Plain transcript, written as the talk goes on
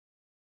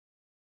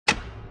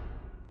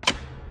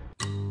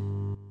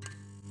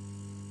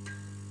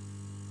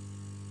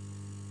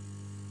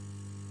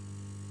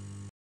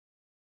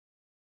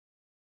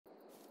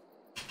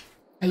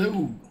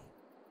Hello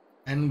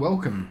and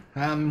welcome.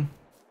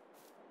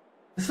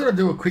 Just sort of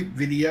do a quick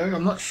video.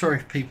 I'm not sure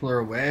if people are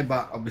aware,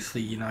 but obviously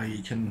you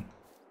can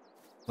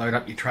load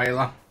up your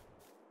trailer,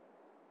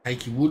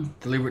 take your wood,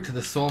 deliver it to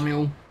the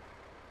sawmill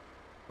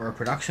or a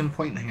production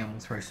point. Hang on, we'll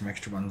throw some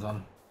extra ones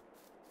on.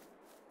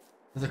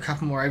 There's a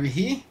couple more over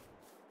here.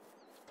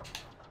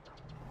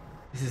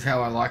 This is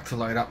how I like to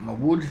load up my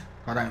wood.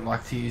 I don't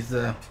like to use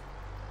the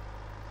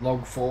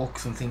log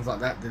forks and things like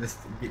that. They're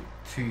just a bit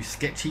too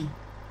sketchy.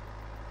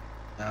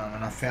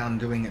 And I found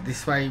doing it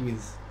this way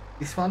with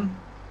this one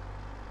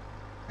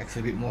makes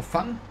it a bit more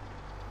fun,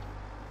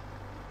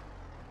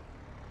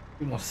 a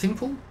bit more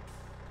simple.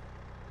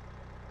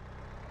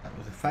 That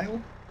was a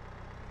fail.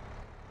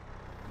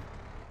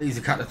 These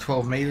are cut to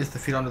 12 meters to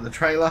fit onto the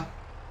trailer.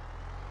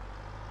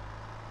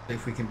 See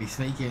if we can be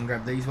sneaky and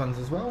grab these ones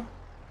as well.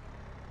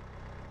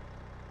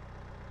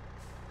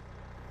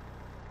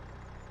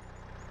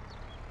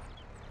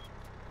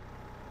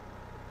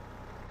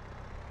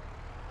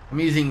 I'm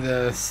using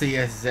the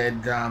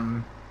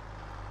CSZ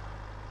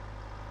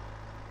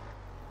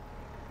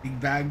big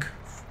bag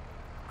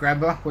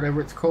grabber,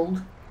 whatever it's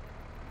called.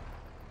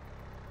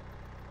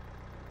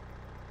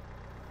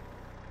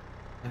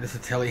 And it's a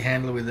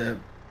telehandler with a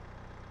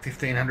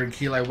 1500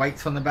 kilo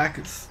weights on the back.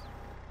 It's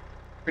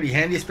pretty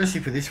handy,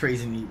 especially for this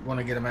reason. You want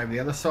to get them over the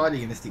other side,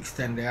 you can just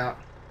extend out,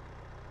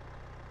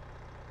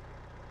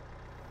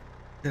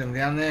 get them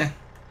down there,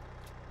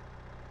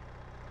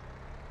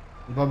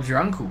 and Bob's your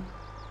uncle.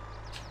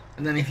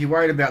 And then if you're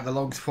worried about the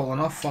logs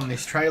falling off on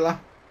this trailer,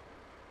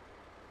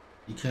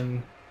 you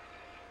can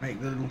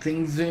make the little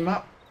things zoom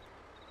up,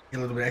 get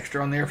a little bit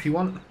extra on there if you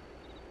want.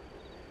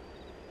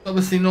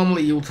 Obviously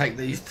normally you'll take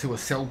these to a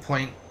sell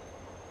point,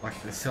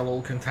 like the sell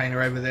all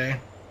container over there,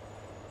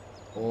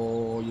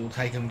 or you'll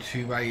take them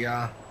to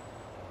a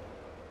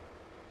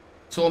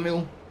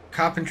sawmill,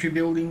 carpentry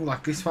building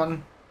like this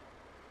one.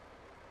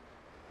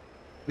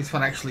 This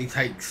one actually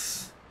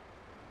takes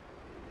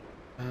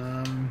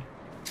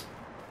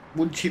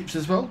wood chips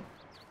as well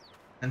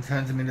and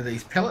turns them into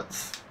these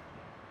pellets,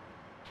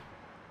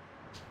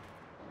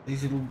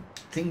 these little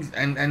things,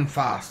 and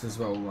fast as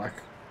well. Like,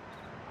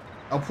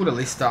 I'll put a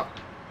list up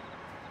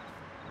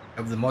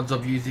of the mods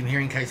I've used in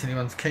here in case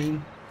anyone's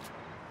keen.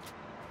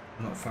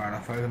 I'm not far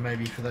enough over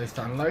maybe for those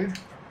to unload.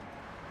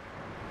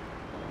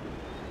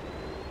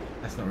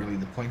 That's not really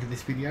the point of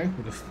this video.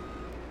 We'll just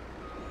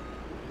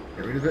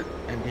get rid of it,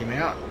 empty him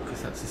out,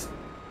 because that's just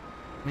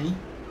me.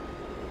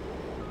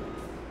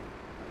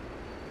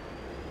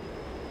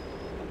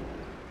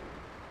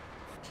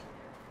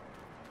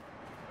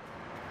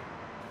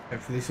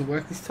 Hopefully this will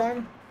work this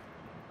time.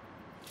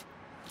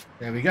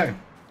 There we go.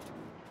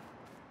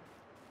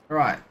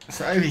 Alright,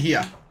 so over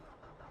here,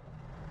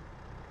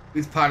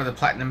 with part of the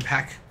platinum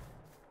pack,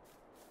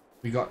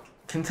 we got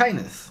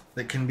containers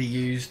that can be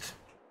used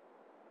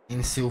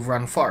in Silver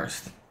Run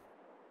Forest.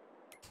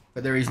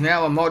 But there is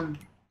now a mod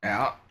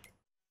out.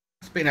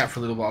 It's been out for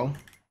a little while.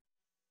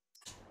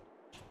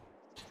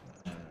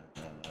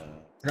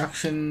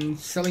 Production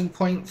selling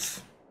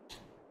points.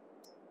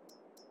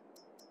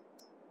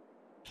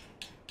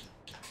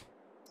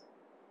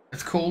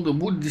 It's called a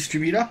wood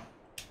distributor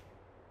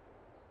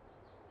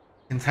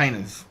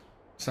containers.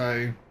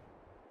 So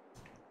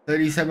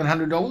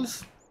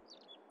 $3,700,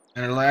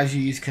 and it allows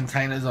you to use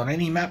containers on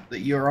any map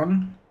that you're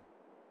on,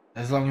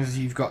 as long as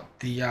you've got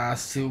the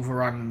Silver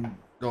Run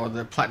or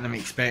the Platinum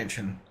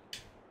expansion.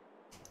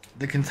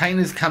 The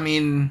containers come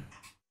in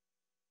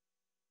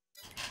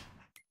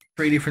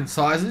 3 different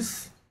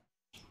sizes.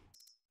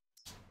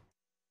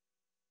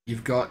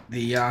 You've got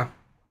the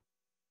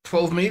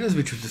 12 meters,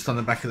 which was just on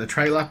the back of the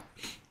trailer,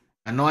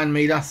 a 9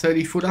 meter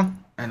 30 footer,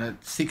 and a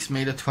 6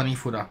 meter 20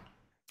 footer.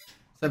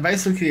 So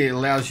basically it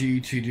allows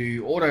you to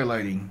do auto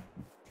loading.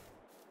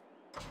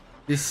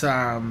 This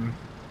low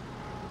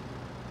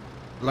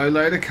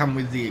loader come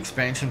with the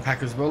expansion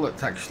pack as well.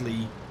 It's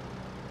actually,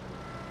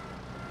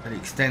 it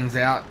extends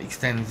out,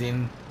 extends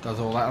in, does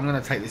all that. I'm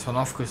going to take this one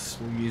off because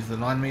we'll use the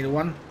 9 meter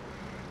one.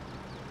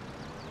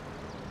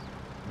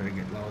 Better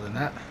get lower than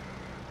that.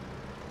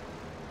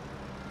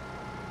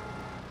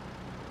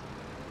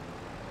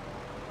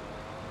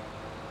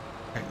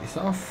 Take this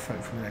off,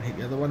 hopefully we don't hit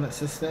the other one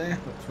that's just there.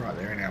 That's right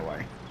there in our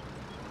way.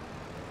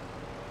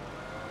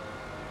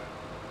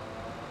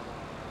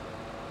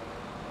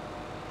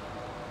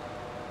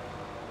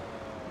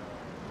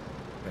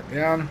 Put that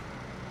down.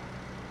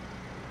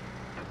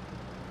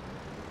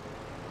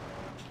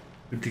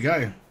 Good to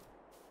go.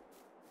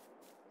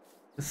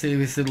 Let's see if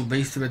this little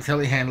beast of a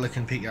telehandler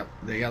can pick up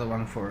the other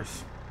one for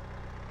us.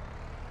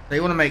 So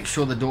you want to make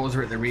sure the doors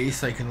are at the rear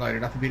so you can load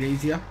it up a bit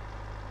easier.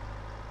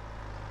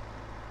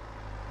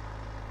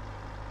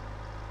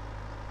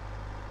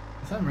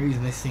 For some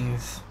reason this thing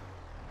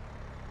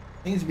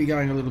seems to be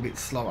going a little bit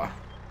slower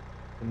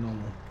than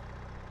normal.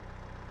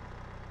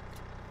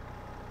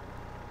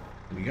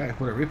 There we go,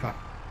 what a ripper.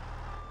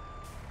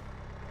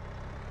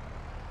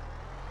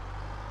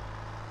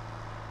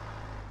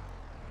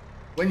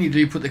 When you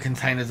do put the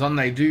containers on,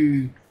 they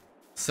do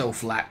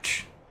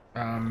self-latch.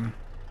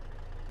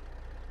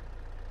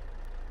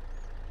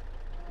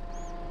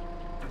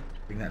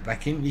 Bring that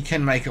back in. You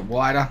can make it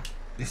wider,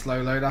 this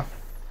low loader.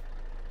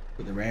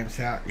 Put the ramps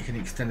out. You can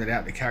extend it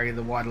out to carry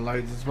the wider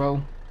loads as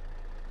well.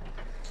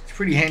 It's a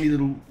pretty handy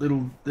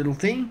little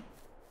thing.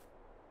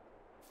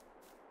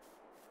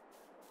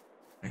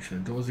 Make sure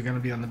the doors are going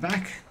to be on the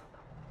back.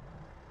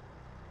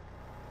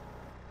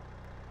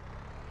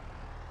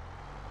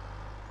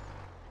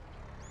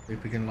 See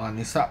if we can line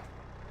this up.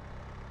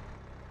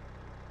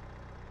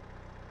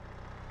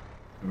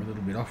 We're a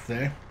little bit off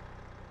there.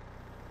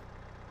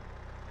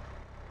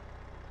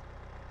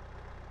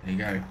 There you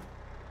go.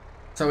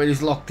 So it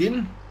is locked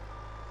in.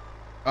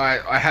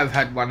 I have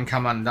had one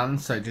come undone,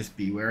 so just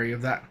be wary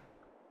of that.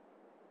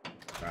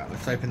 Alright,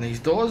 let's open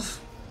these doors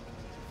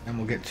and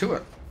we'll get to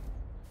it.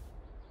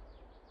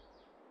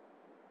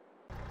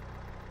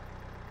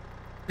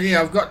 Yeah,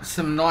 I've got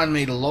some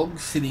 9-meter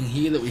logs sitting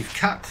here that we've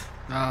cut.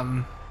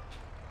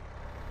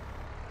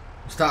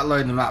 Start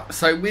loading them up.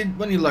 So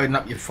when you're loading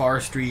up your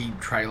forestry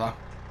trailer,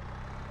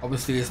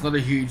 obviously it's not a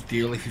huge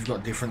deal if you've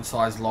got different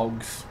size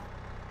logs.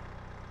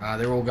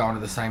 They're all going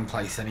to the same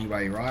place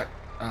anyway, right?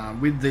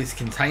 With these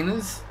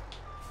containers,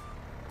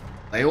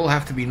 they all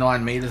have to be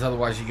 9 meters,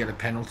 otherwise you get a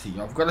penalty.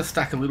 I've got a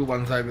stack of little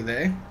ones over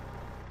there.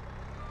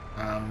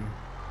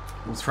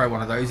 We'll throw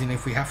one of those in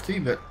if we have to,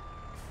 but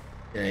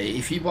yeah,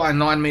 if you buy a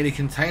 9-meter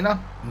container,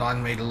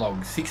 9-meter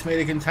logs,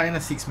 6-meter container,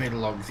 6-meter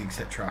logs,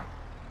 etc.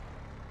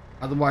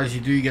 Otherwise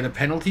you do get a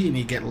penalty and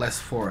you get less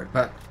for it.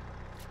 But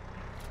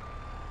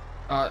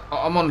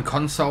I'm on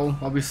console,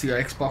 obviously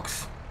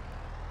Xbox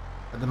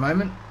at the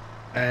moment,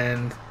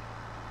 and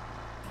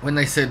when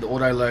they said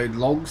auto load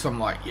logs, I'm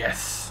like,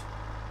 yes.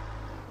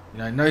 You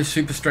know, no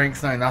super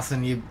strength, no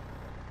nothing.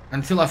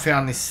 Until I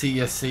found this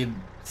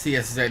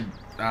CSZ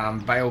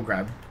bale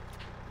grab,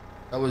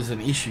 that was an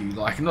issue.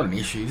 Like, not an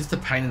issue, just a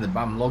pain in the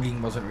bum.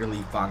 Logging wasn't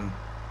really fun.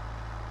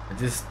 It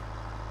just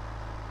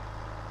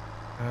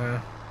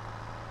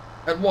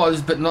it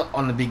was, but not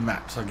on the big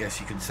maps, I guess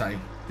you could say.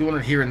 Doing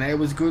it here and there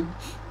was good,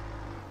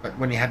 but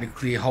when you had to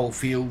clear whole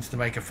fields to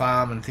make a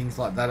farm and things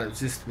like that, it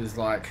just was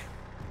like,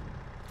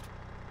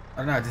 I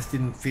don't know, it just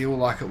didn't feel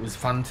like it was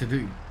fun to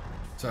do.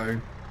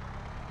 So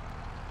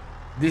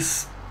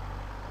this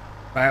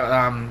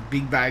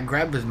big bag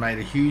grab has made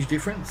a huge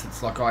difference.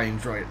 It's like I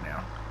enjoy it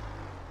now.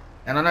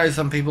 And I know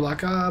some people are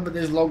like, but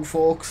there's log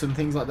forks and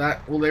things like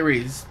that. Well, there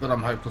is, but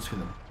I'm hopeless with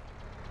them.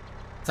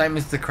 Same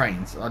as the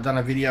cranes. I've done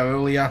a video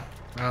earlier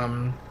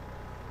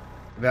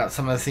about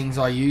some of the things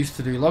I use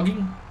to do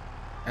logging,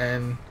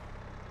 and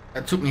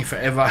it took me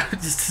forever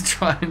just to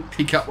try and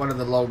pick up one of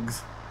the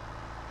logs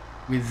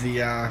with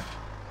the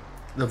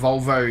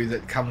Volvo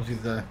that comes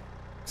with the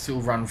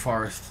Silver Run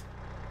Forest.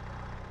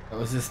 It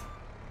was just,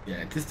 yeah,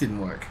 it just didn't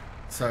work.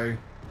 So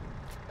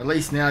at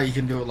least now you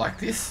can do it like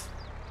this.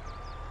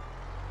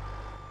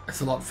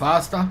 It's a lot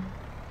faster.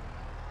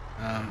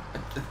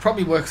 It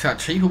probably works out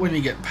cheaper when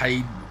you get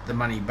paid the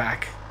money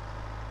back.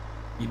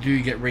 You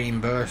do get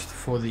reimbursed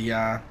for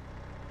the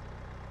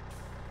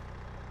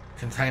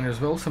container as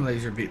well. Some of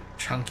these are a bit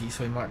chunky,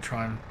 so we might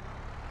try and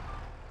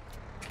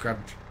grab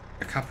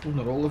a couple,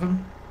 not all of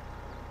them.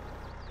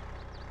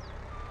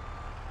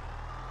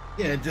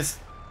 Yeah, just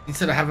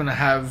instead of having to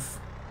have,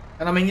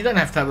 and I mean, you don't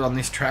have to have it on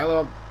this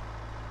trailer.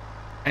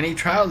 Any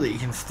trailer that you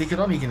can stick it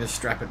on, you can just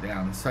strap it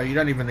down. So you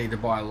don't even need to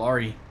buy a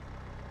lorry.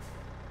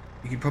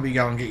 You could probably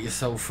go and get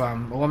yourself,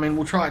 well, I mean,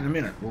 we'll try it in a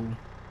minute. We'll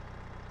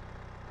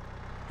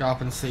go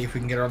up and see if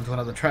we can get it onto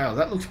another trailer.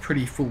 That looks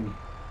pretty full.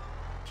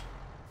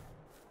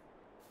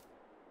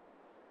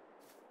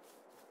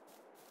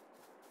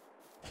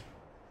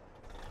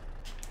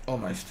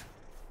 Almost.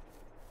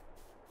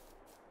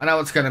 I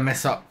know it's going to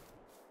mess up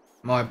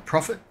my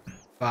profit,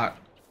 but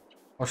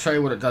I'll show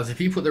you what it does.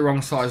 If you put the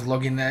wrong size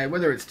log in there,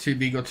 whether it's too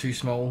big or too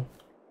small,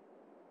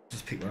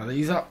 just pick one of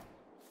these up.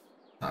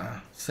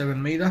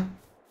 7 meter.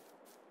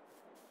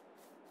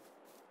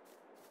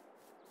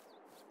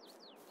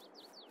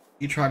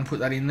 You try and put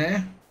that in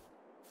there.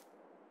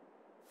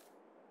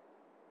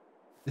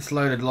 This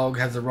loaded log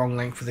has the wrong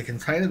length for the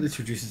container. This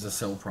reduces the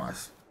sell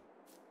price.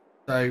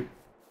 So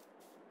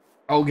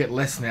I'll get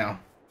less now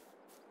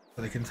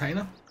for the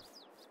container.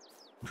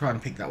 I'll try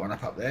and pick that one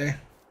up there.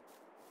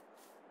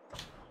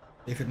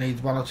 If it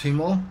needs one or two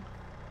more.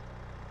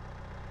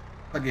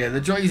 But yeah, the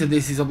joys of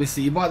this is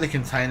obviously you buy the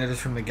container just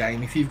from the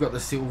game. If you've got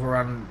the Silver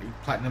Run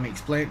Platinum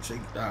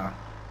Expansion,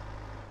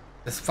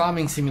 this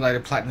Farming Simulator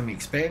Platinum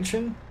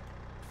Expansion,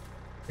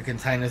 the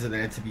containers are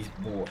there to be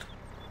bought.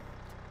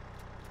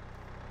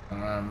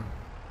 And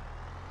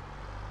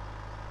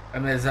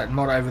there's that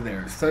mod over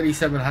there. It's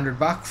 3,700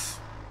 bucks.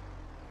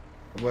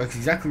 It works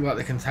exactly like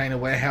the container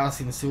warehouse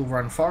in Silver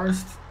Run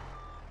Forest.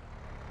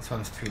 This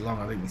one's too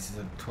long. I think this is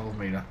a 12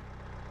 meter.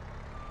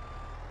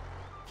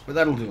 But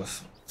that'll do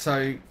us.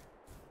 So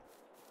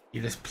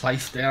you just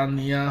place down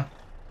the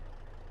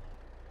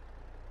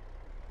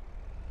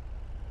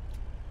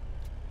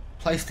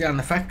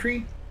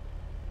factory.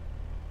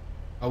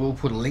 I will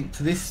put a link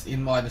to this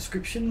in my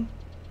description.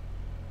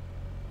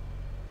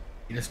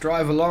 You just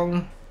drive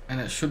along and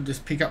it should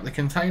just pick up the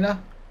container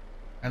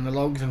and the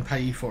logs and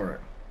pay you for it.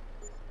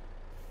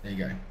 There you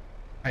go.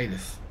 Hate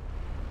us.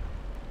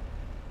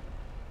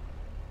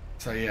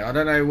 So yeah, I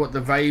don't know what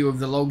the value of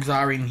the logs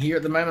are in here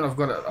at the moment. I've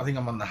got it, I think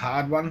I'm on the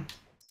hard one.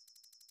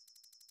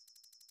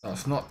 So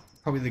it's not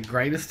probably the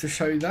greatest to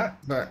show that,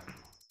 but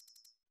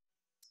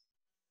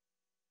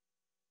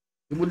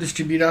the wood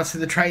distributor, so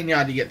the train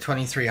yard you get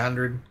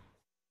 2,300.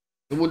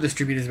 The wood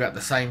distributor is about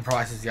the same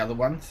price as the other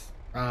ones.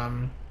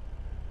 On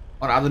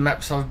other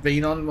maps I've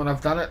been on when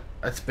I've done it,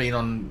 it's been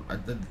on,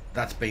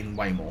 that's been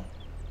way more.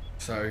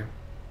 So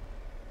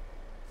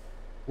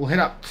we'll head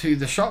up to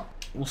the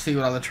shop. We'll see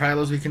what other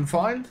trailers we can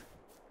find.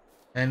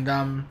 And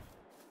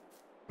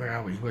where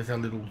are we? Where's our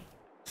little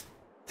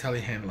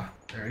telehandler?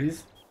 There it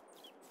is.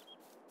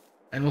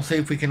 And we'll see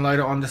if we can load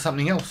it onto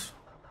something else.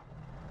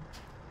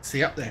 See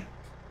you up there.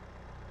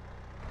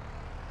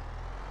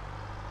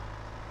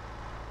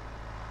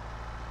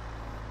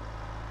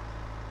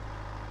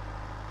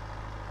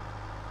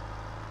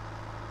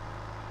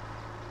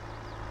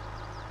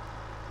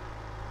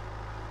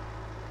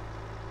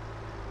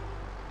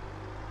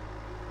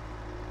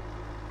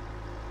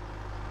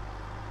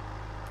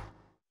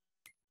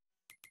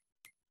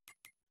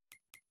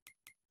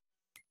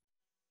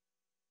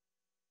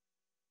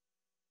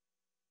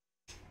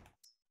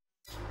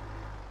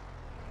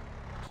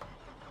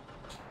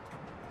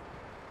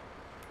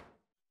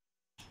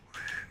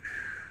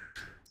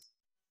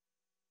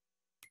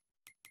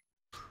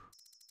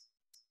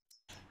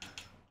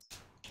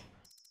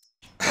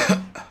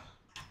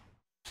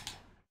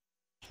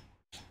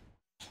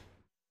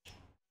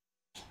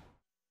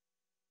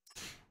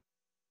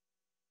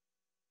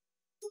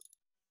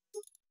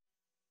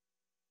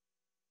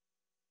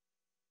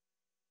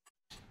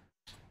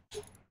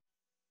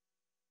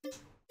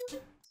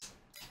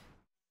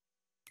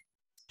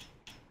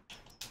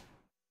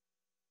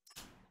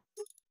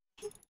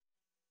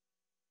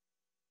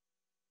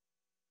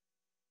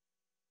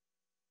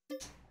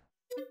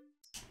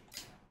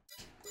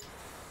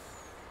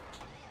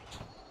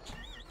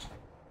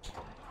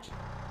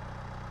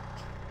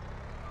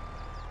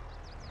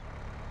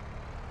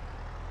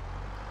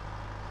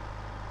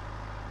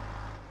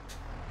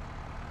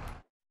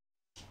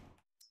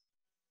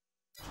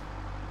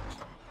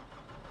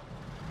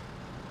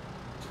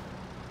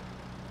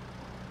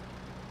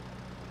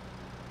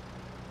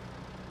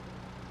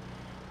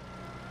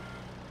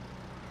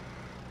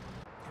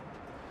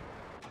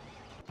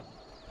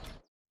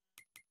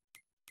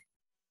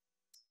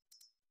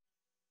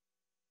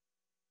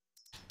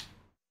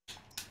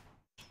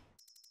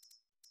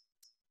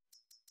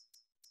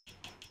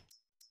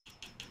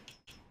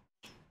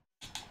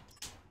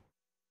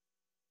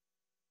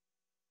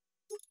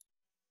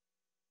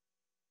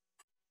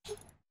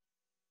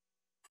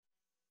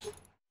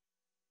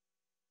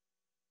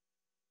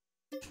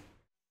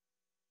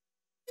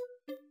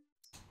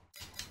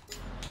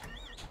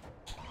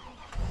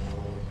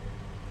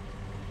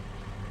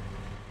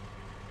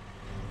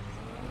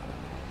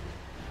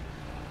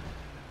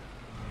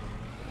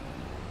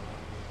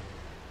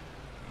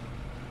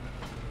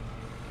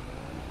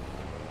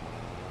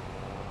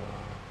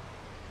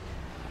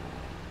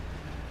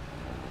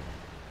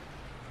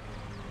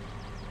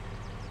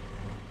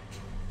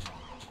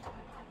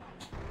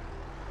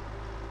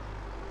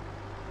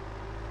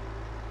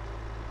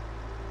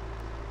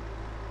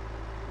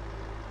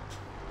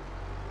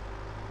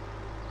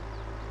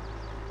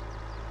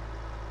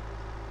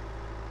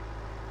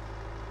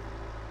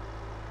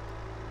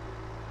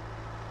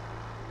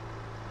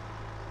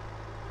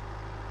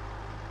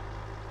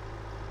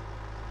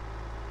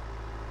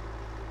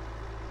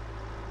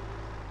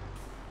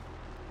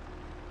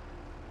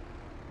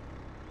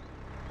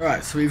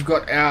 Right, so we've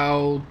got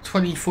our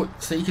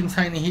 20-foot sea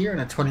container here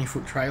and a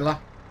 20-foot trailer.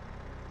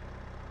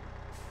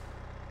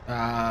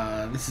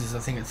 This is, I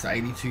think it's the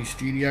 82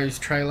 Studios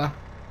trailer.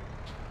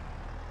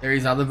 There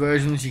is other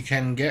versions you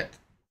can get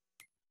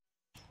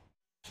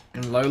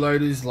in low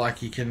loaders,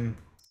 like you can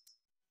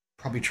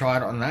probably try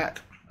it on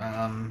that.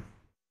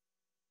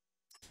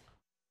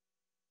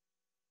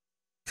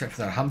 Except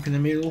for that hump in the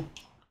middle.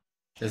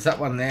 There's that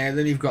one there.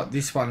 Then you've got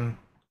this one,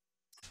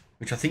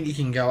 which I think you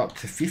can go up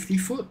to 50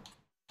 foot.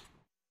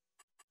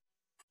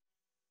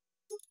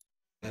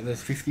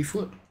 There's 50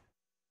 foot.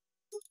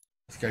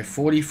 Let's go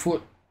 40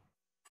 foot.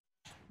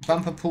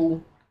 Bumper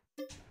pull.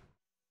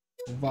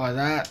 We'll buy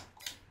that.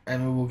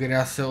 And we will get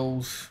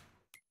ourselves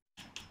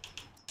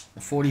a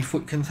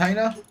 40-foot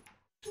container.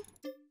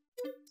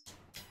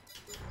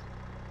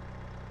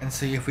 And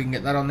see if we can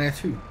get that on there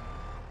too.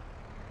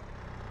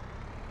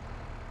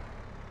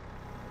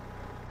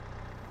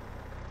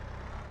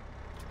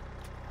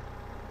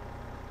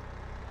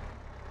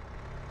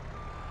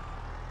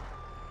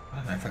 I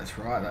don't know if that's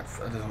right. That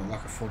doesn't look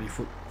like a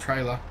 40-foot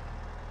trailer.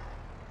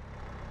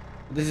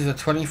 This is a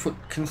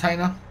 20-foot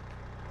container.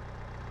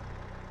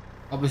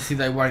 Obviously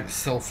they won't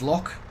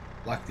self-lock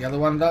like the other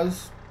one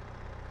does.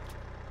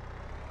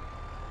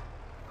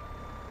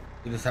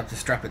 You just have to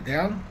strap it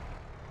down.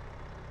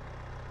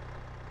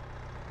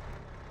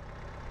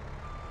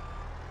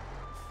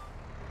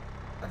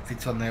 That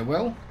fits on there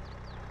well.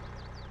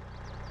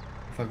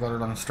 If I got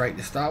it on straight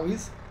to start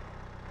with.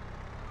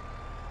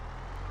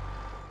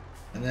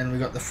 And then we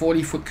got the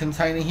 40-foot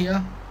container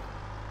here.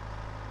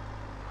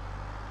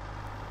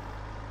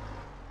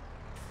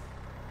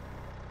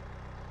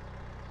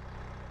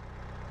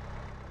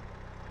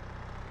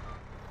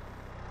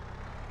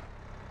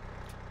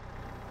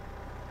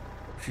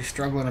 She's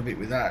struggling a bit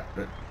with that,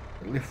 but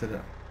it lifted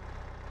it.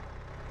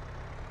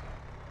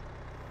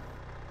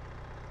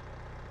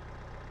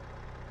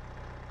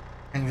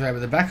 Hangs over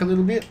the back a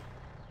little bit.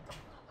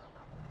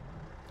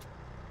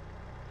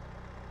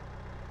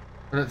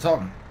 But it's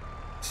on.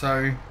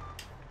 So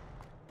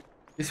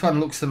this one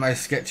looks the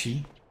most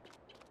sketchy.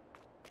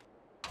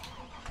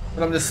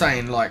 But I'm just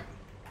saying, like,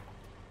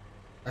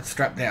 that's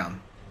strapped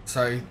down.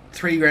 So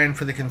 3 grand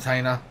for the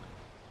container,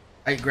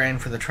 8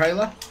 grand for the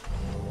trailer,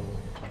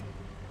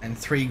 and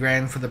 3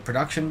 grand for the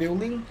production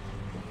building.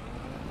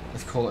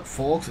 Let's call it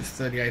 4 because it's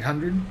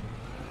 3,800.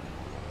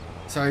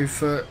 So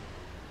for,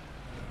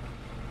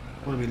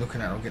 what are we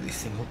looking at? I'll get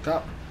this thing hooked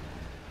up.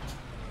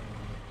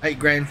 8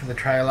 grand for the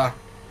trailer,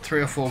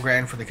 3 or 4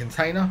 grand for the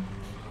container,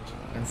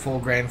 and 4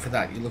 grand for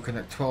that. You're looking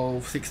at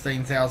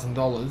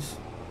 $16,000,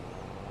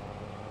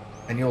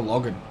 and you're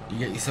logging. You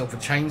get yourself a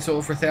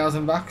chainsaw for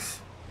 $1,000,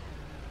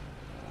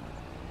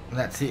 and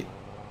that's it.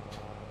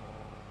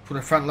 Put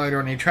a front loader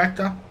on your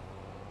tractor.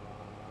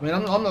 I mean,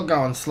 I'm not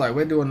going slow.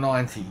 We're doing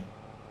 90,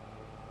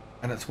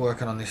 and it's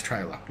working on this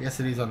trailer.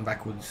 Yes, it is on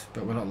backwards,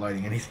 but we're not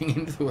loading anything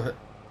into it.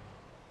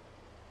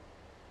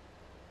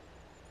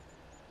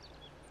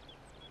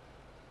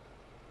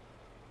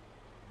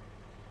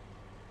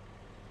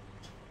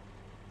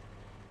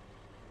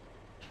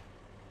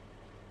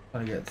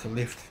 Trying to get it to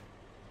lift.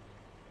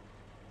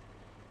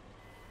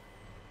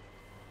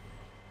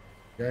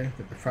 Okay,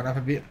 get the front up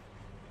a bit.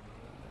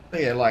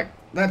 But yeah, like,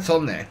 that's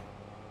on there.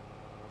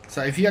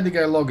 So if you had to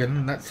go logging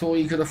and that's all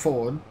you could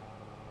afford,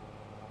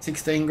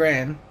 16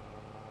 grand,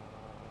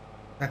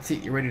 that's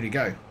it, you're ready to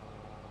go.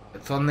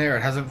 It's on there,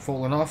 it hasn't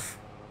fallen off.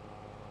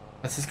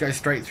 Let's just go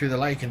straight through the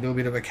lake and do a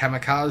bit of a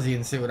kamikaze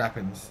and see what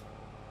happens.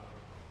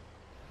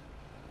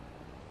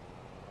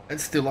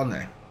 It's still on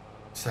there.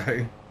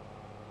 So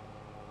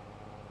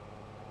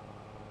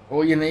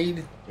all you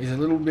need is a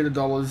little bit of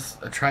dollars,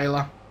 a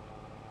trailer,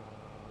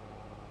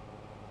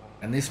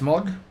 and this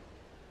mod.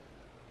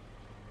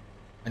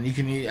 And you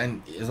can use,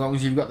 and as long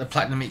as you've got the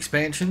platinum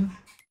expansion,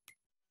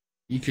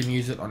 you can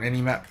use it on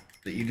any map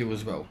that you do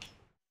as well.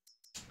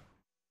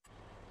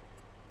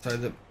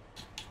 So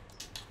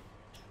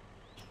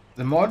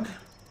the mod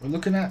we're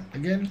looking at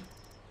again,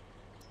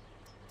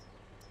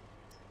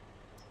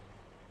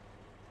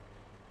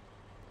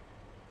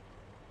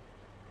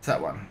 it's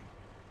that one,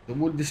 the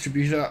wood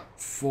distributor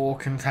for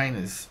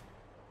containers.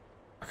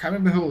 I can't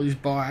remember who it was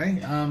by.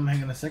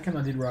 Hang on a second,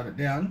 I did write it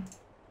down.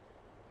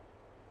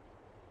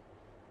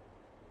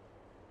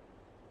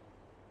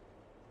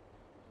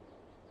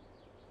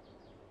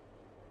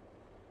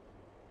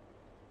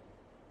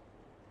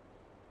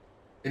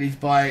 It is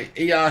by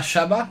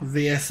erShaba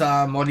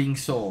VSR Modding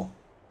Saw.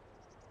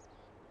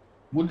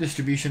 Wood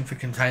distribution for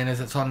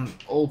containers. It's on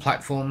all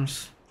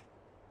platforms.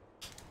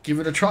 Give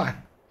it a try.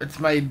 It's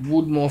made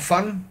wood more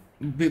fun,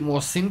 a bit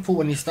more simple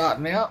when you're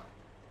starting out.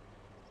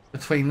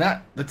 Between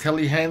that, the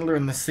Telehandler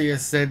and the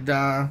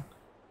CSZ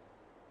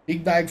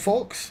big bag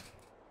forks,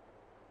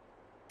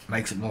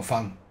 makes it more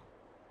fun.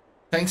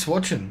 Thanks for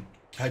watching.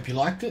 Hope you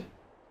liked it.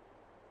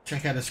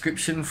 Check out the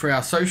description for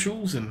our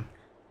socials and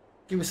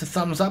give us a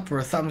thumbs up or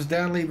a thumbs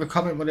down, leave a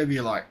comment, whatever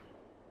you like.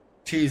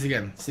 Cheers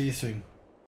again. See you soon.